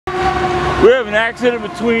We have an accident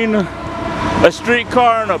between a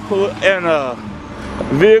streetcar and a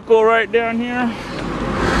vehicle right down here.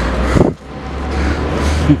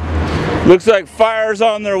 Looks like fire's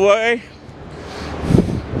on their way.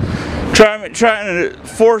 Trying to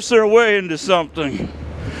force their way into something.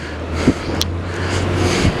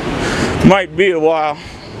 Might be a while.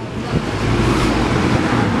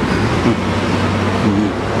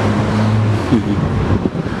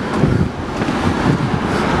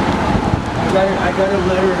 I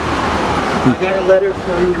got a letter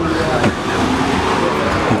from in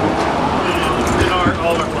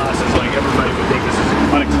all of our classes, like everybody would think this is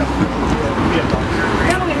unacceptable.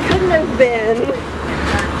 No, it couldn't have been.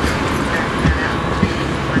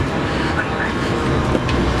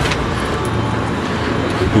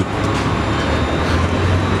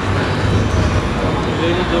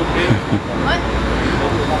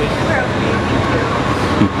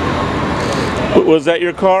 What? Was that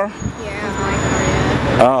your car? Yeah, my car,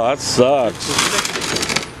 yeah. Oh, that sucks.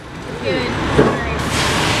 Good. Alright.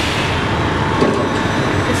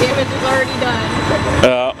 The damage is already done.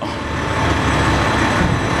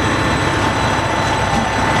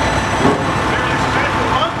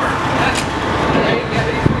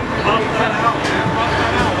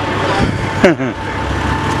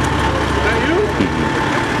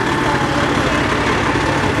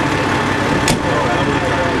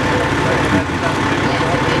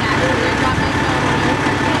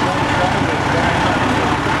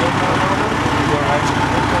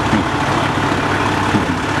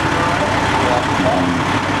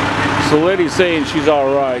 So the lady's saying she's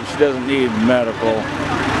alright, she doesn't need medical.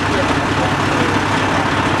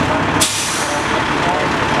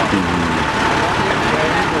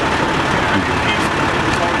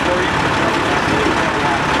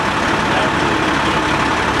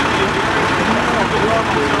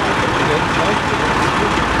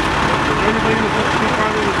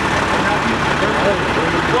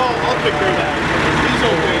 Well, I'll take care of that. He's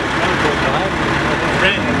okay.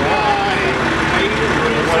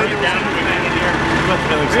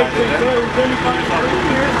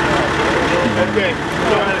 Okay.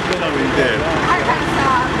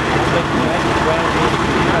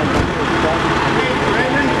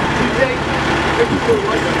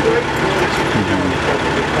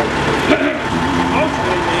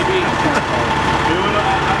 Hopefully, maybe doing a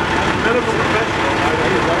medical professional.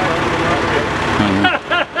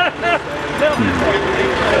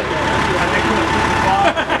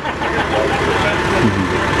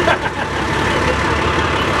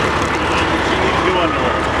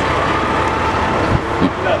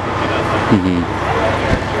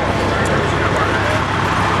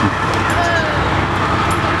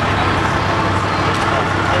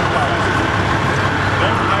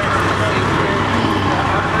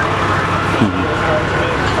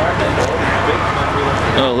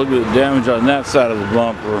 Oh, look at the damage on that side of the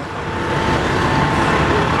bumper.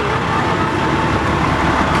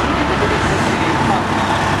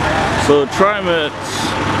 So the TriMet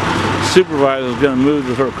supervisor is going to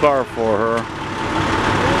move her car for her.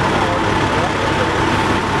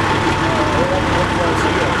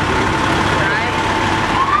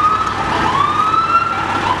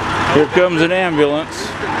 Here comes an ambulance.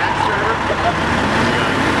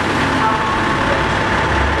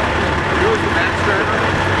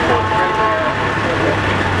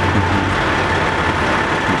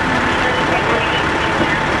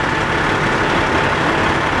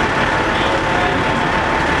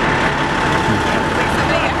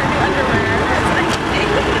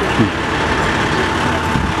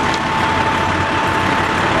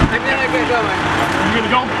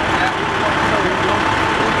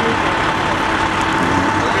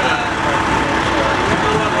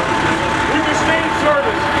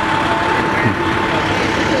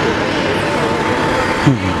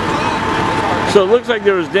 So it looks like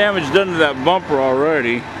there was damage done to that bumper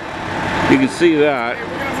already. You can see that.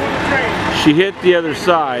 She hit the other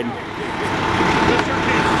side.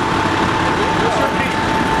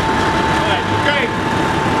 Okay.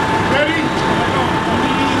 Ready?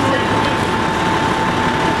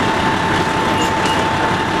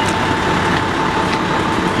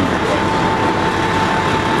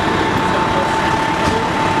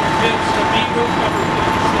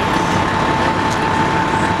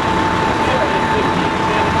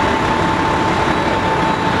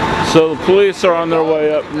 So the police are on their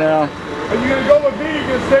way up now. Are you going to go with me or are you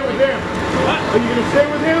going to stay with him? What? Are you going to stay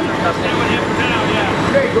with him? I'll stay with him for now, yeah.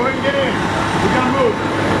 Okay, go ahead and get in. We're going to move.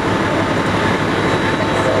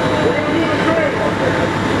 We're going to move the train.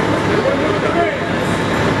 We're going to move the train.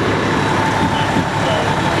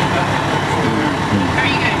 How are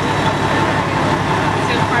you guys?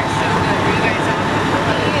 So far, so good.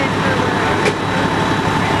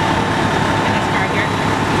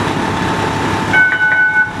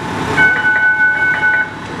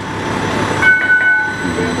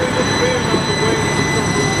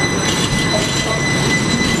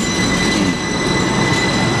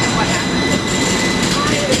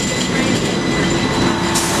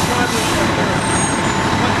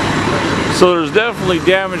 So there's definitely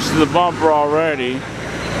damage to the bumper already.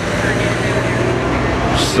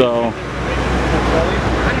 So. I'm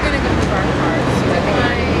gonna go with our cars.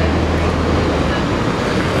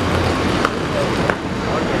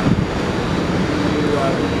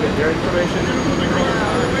 Their information.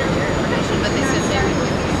 But they said they were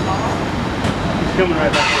He's coming right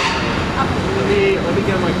back. Let me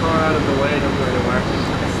get my car out of the way. Don't go anywhere.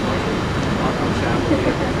 I'll come chat with you.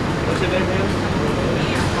 What's your name, man?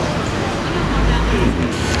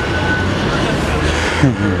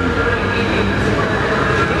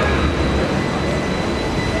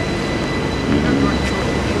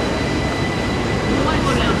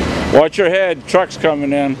 Watch your head, truck's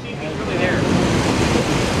coming in.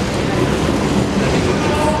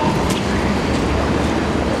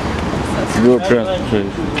 Real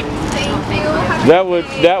transportation. Thank you.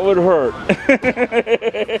 That would hurt.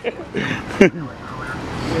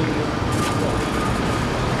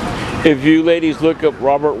 If you ladies look up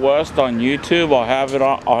Robert West on YouTube, I'll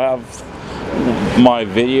have my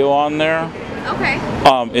video on there. Okay.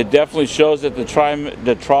 It definitely shows that the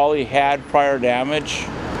trolley had prior damage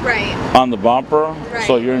Right. on the bumper. Right.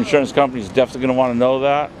 So your insurance company is definitely going to want to know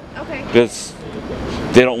that. Okay. Because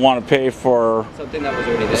they don't want to pay for Something that was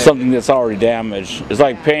already there. something that's already damaged. It's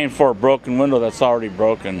like paying for a broken window that's already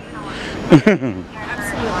broken. Absolutely.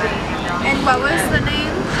 And what was the name?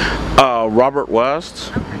 Robert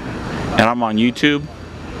West. Okay. And I'm on YouTube.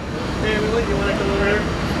 Hey, Emily, you want to come over here?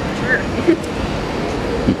 Sure.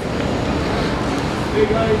 Hey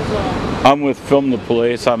guys, I'm with Film the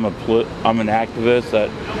Police. I'm an activist that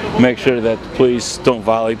makes sure that the police don't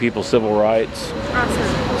violate people's civil rights.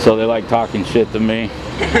 Awesome. So they like talking shit to me.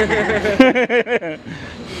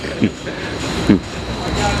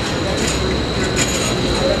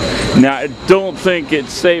 Now, I don't think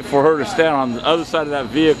it's safe for her to stand on the other side of that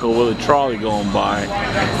vehicle with a trolley going by.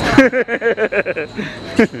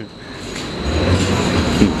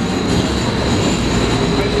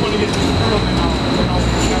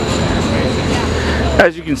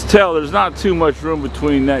 As you can tell, there's not too much room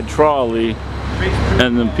between that trolley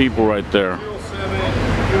and the people right there. 07,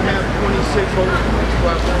 you have 26 holes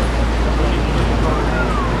left.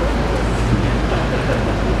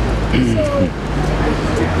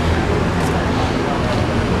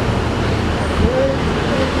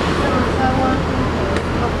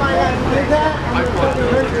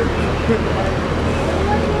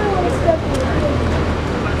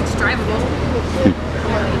 It's drivable.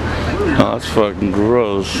 Oh, that's fucking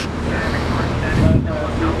gross.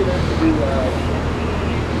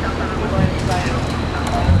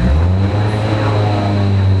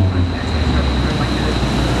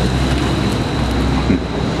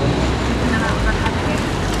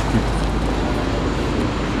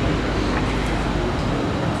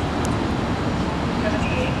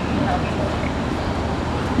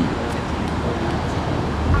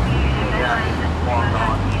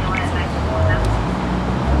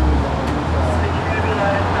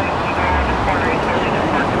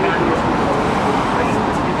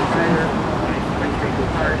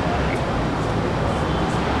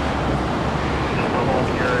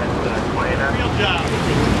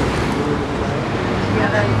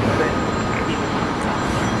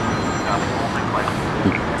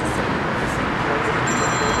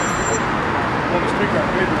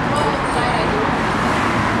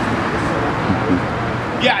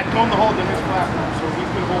 Yeah, I told him to hold in his platform, so he's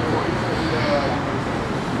going to hold for you.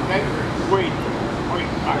 Okay? Wait. Wait.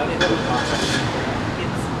 All right.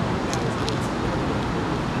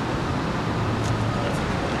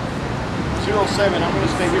 07, I'm going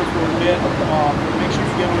to stay here for a bit. Make sure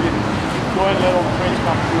you get with it. Go ahead and let all the trains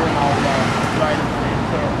come through and I'll ride it for you.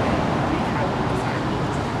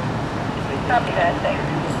 Copy that, thanks.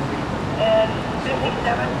 And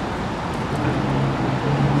 57.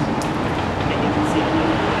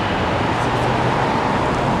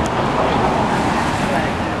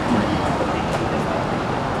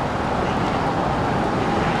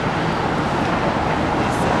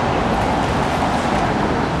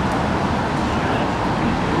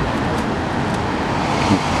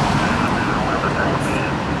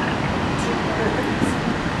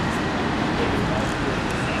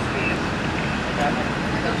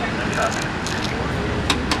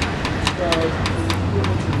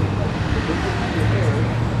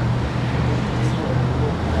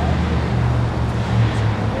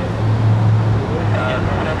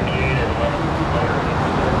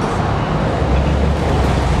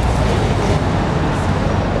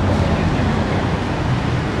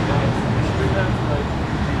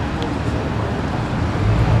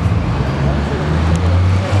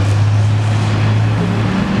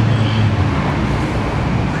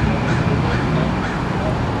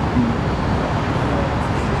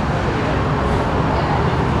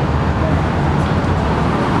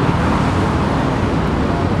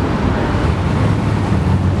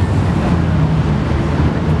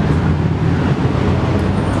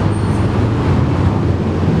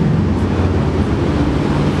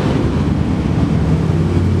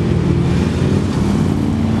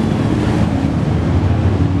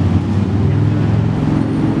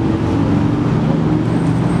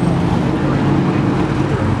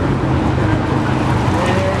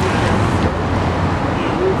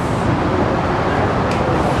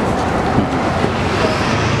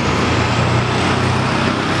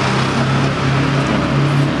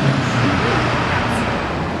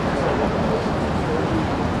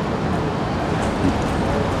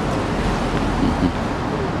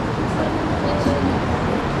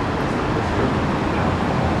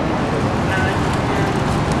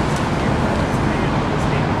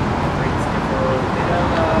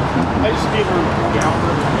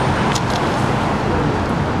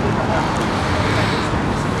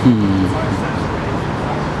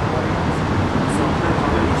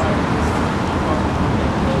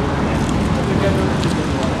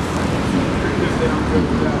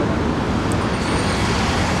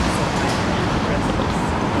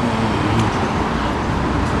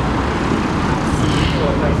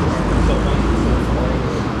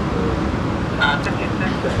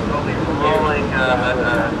 Rolling,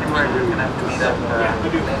 supervisor's gonna have to meet up.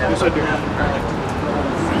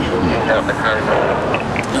 Set up the car.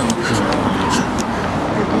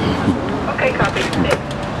 Okay, copy.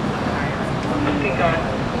 Okay, go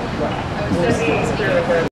on.